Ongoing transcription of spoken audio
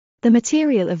The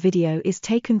material of video is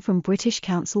taken from British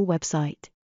Council website.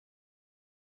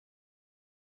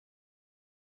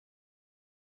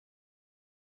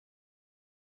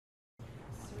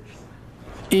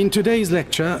 In today's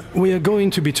lecture, we are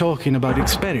going to be talking about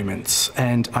experiments,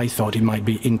 and I thought it might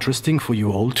be interesting for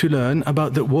you all to learn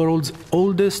about the world's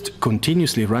oldest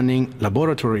continuously running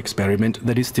laboratory experiment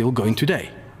that is still going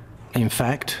today. In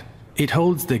fact, it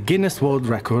holds the Guinness World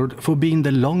Record for being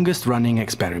the longest running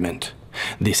experiment.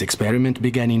 This experiment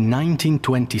began in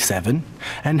 1927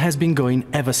 and has been going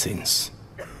ever since.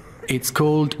 It's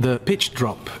called the pitch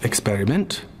drop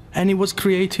experiment, and it was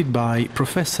created by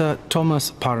Professor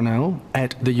Thomas Parnell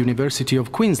at the University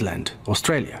of Queensland,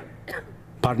 Australia.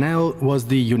 Parnell was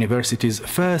the university's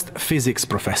first physics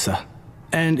professor,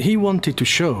 and he wanted to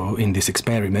show in this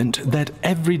experiment that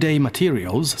everyday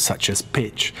materials, such as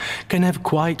pitch, can have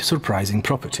quite surprising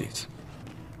properties.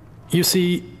 You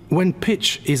see, when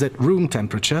pitch is at room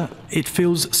temperature, it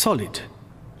feels solid.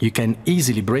 You can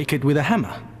easily break it with a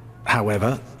hammer.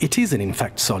 However, it isn't in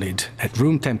fact solid. At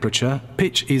room temperature,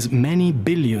 pitch is many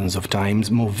billions of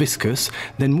times more viscous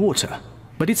than water,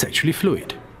 but it's actually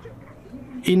fluid.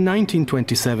 In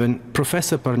 1927,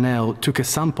 Professor Parnell took a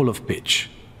sample of pitch.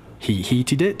 He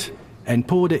heated it and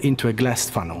poured it into a glass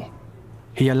funnel.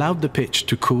 He allowed the pitch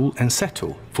to cool and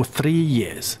settle for 3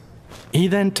 years. He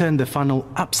then turned the funnel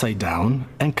upside down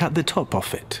and cut the top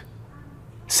off it.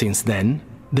 Since then,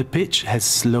 the pitch has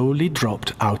slowly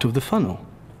dropped out of the funnel.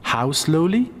 How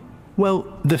slowly? Well,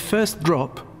 the first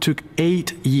drop took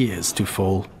 8 years to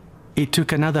fall. It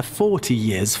took another 40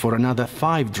 years for another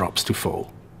 5 drops to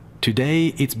fall.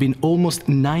 Today, it's been almost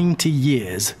 90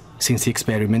 years since the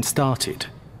experiment started.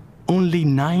 Only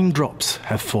 9 drops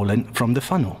have fallen from the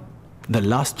funnel. The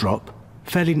last drop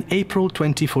fell in April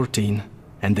 2014,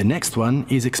 and the next one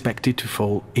is expected to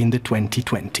fall in the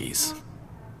 2020s.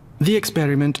 The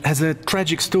experiment has a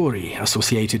tragic story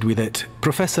associated with it.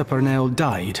 Professor Parnell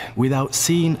died without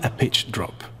seeing a pitch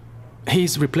drop.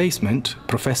 His replacement,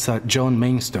 Professor John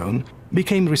Mainstone,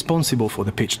 became responsible for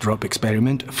the pitch drop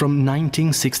experiment from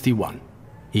 1961.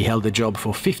 He held the job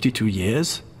for 52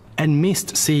 years and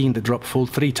missed seeing the drop fall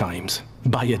 3 times,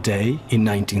 by a day in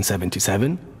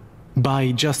 1977,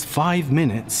 by just 5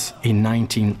 minutes in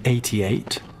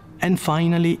 1988, and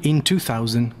finally in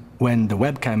 2000, when the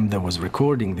webcam that was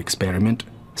recording the experiment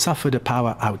suffered a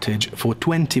power outage for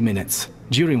 20 minutes,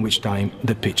 during which time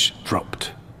the pitch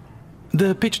dropped.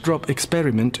 The pitch drop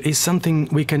experiment is something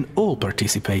we can all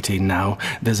participate in now.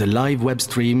 There's a live web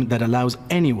stream that allows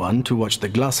anyone to watch the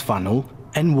glass funnel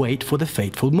and wait for the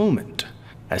fateful moment.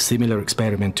 A similar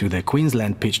experiment to the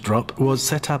Queensland pitch drop was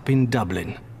set up in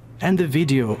Dublin, and the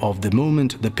video of the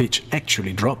moment the pitch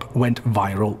actually dropped went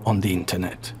viral on the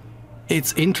internet.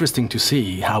 It's interesting to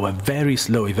see how a very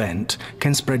slow event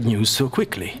can spread news so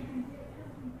quickly.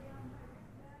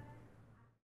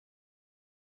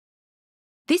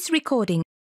 This recording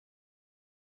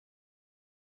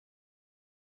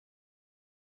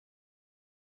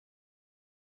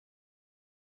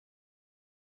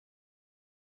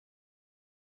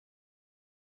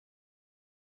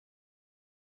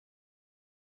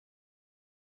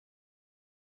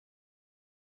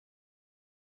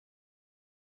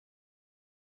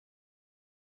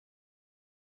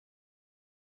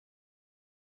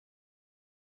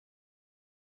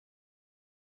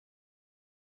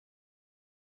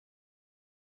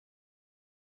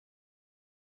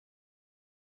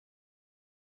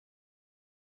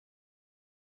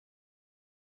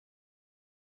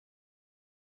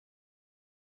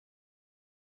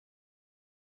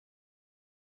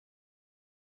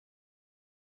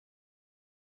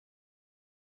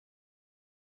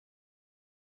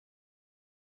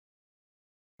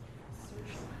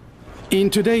In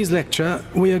today's lecture,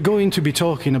 we are going to be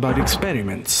talking about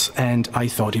experiments, and I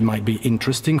thought it might be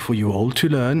interesting for you all to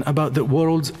learn about the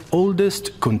world's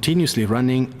oldest continuously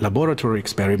running laboratory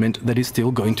experiment that is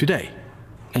still going today.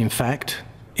 In fact,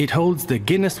 it holds the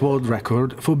Guinness World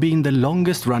Record for being the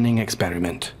longest running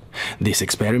experiment. This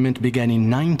experiment began in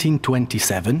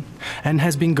 1927 and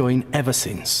has been going ever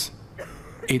since.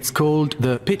 It's called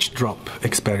the pitch drop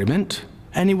experiment,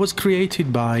 and it was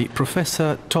created by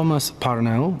Professor Thomas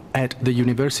Parnell at the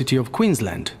University of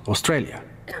Queensland, Australia.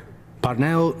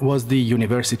 Parnell was the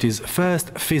university's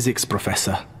first physics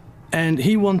professor, and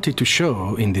he wanted to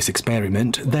show in this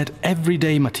experiment that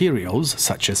everyday materials,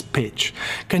 such as pitch,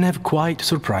 can have quite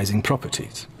surprising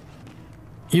properties.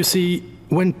 You see,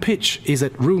 when pitch is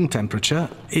at room temperature,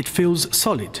 it feels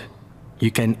solid.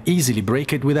 You can easily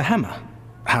break it with a hammer.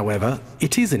 However,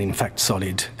 it isn't in fact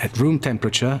solid. At room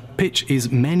temperature, pitch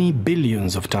is many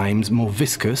billions of times more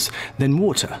viscous than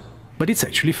water, but it's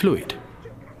actually fluid.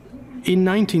 In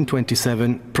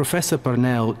 1927, Professor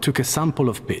Parnell took a sample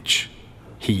of pitch.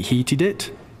 He heated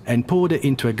it and poured it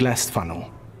into a glass funnel.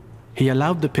 He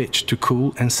allowed the pitch to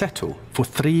cool and settle for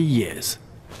 3 years.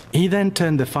 He then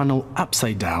turned the funnel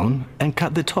upside down and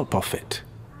cut the top off it.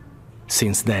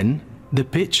 Since then, the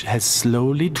pitch has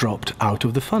slowly dropped out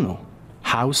of the funnel.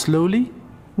 How slowly?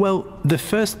 Well, the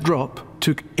first drop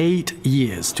took 8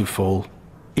 years to fall.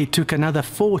 It took another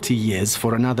 40 years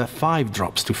for another 5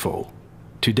 drops to fall.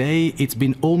 Today, it's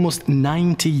been almost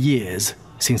 90 years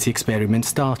since the experiment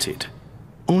started.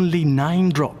 Only 9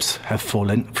 drops have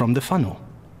fallen from the funnel.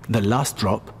 The last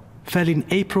drop fell in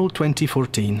April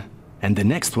 2014, and the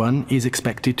next one is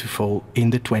expected to fall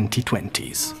in the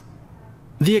 2020s.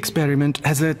 The experiment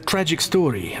has a tragic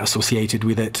story associated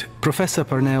with it. Professor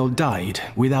Parnell died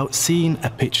without seeing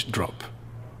a pitch drop.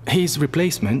 His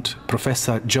replacement,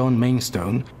 Professor John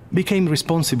Mainstone, became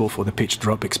responsible for the pitch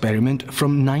drop experiment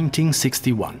from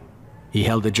 1961. He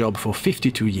held the job for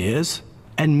 52 years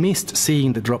and missed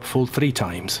seeing the drop fall 3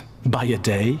 times, by a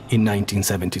day in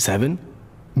 1977,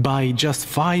 by just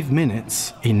 5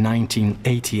 minutes in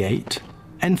 1988,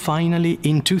 and finally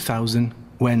in 2000,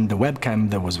 when the webcam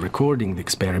that was recording the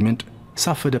experiment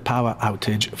suffered a power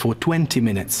outage for 20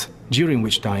 minutes, during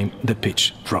which time the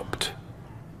pitch dropped.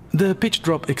 The pitch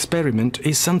drop experiment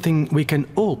is something we can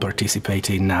all participate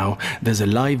in now. There's a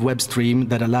live web stream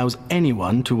that allows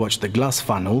anyone to watch the glass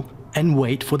funnel and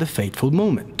wait for the fateful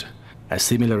moment. A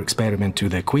similar experiment to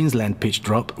the Queensland pitch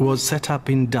drop was set up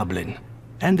in Dublin,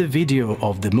 and the video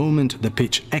of the moment the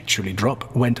pitch actually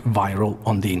dropped went viral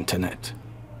on the internet.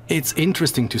 It's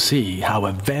interesting to see how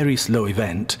a very slow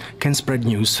event can spread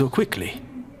news so quickly.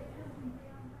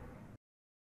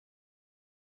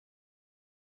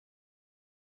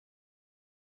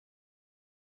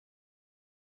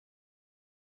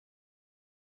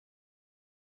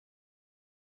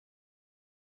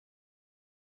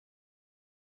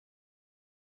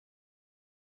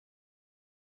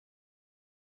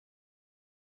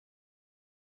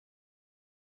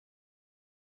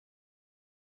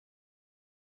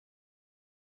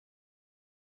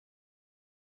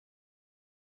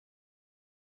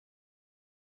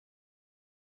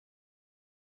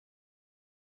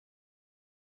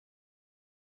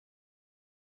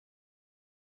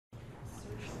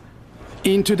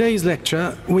 In today's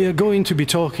lecture, we are going to be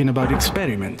talking about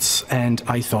experiments, and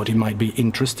I thought it might be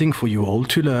interesting for you all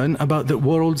to learn about the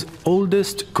world's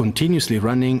oldest continuously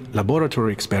running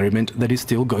laboratory experiment that is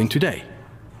still going today.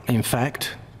 In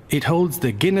fact, it holds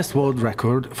the Guinness World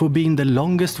Record for being the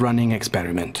longest running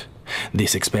experiment.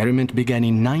 This experiment began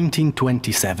in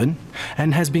 1927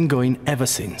 and has been going ever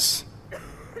since.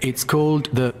 It's called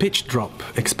the pitch drop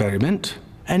experiment,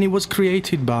 and it was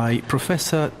created by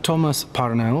Professor Thomas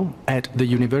Parnell at the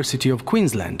University of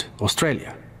Queensland,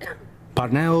 Australia.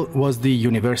 Parnell was the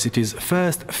university's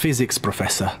first physics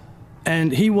professor,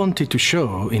 and he wanted to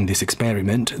show in this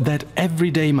experiment that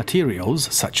everyday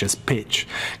materials, such as pitch,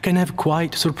 can have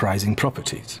quite surprising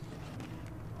properties.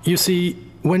 You see,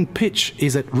 when pitch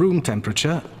is at room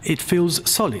temperature, it feels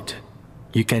solid.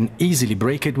 You can easily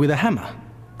break it with a hammer.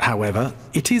 However,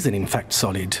 it isn't in fact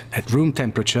solid. At room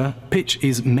temperature, pitch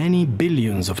is many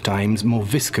billions of times more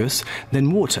viscous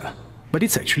than water, but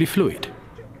it's actually fluid.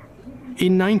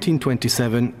 In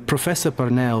 1927, Professor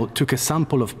Parnell took a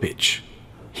sample of pitch.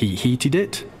 He heated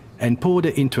it and poured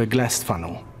it into a glass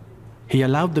funnel. He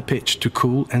allowed the pitch to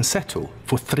cool and settle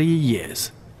for 3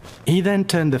 years. He then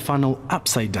turned the funnel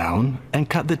upside down and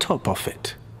cut the top off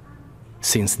it.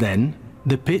 Since then,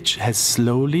 the pitch has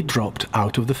slowly dropped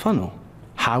out of the funnel.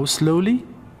 How slowly?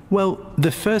 Well,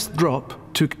 the first drop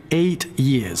took 8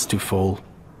 years to fall.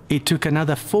 It took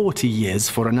another 40 years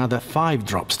for another 5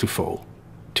 drops to fall.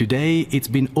 Today, it's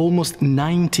been almost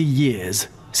 90 years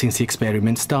since the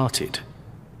experiment started.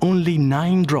 Only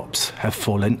 9 drops have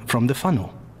fallen from the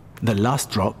funnel. The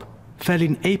last drop fell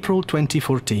in April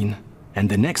 2014, and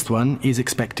the next one is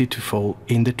expected to fall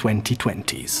in the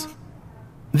 2020s.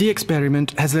 The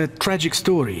experiment has a tragic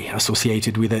story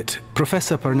associated with it.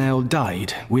 Professor Parnell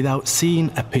died without seeing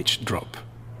a pitch drop.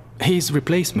 His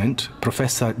replacement,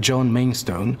 Professor John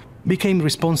Mainstone, became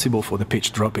responsible for the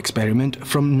pitch drop experiment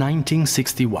from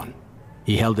 1961.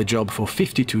 He held the job for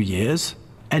 52 years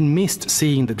and missed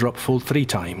seeing the drop fall 3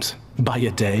 times, by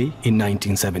a day in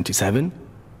 1977,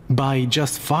 by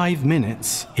just 5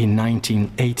 minutes in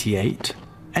 1988,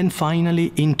 and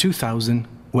finally in 2000,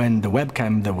 when the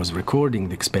webcam that was recording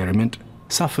the experiment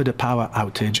suffered a power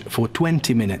outage for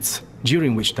 20 minutes,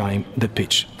 during which time the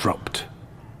pitch dropped.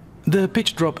 The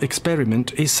pitch drop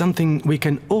experiment is something we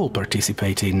can all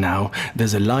participate in now.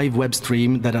 There's a live web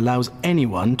stream that allows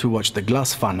anyone to watch the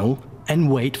glass funnel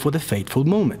and wait for the fateful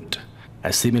moment.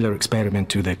 A similar experiment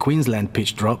to the Queensland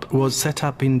pitch drop was set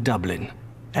up in Dublin,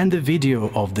 and the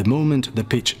video of the moment the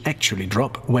pitch actually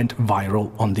dropped went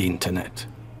viral on the internet.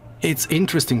 It's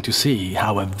interesting to see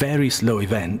how a very slow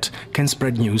event can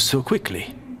spread news so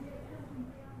quickly.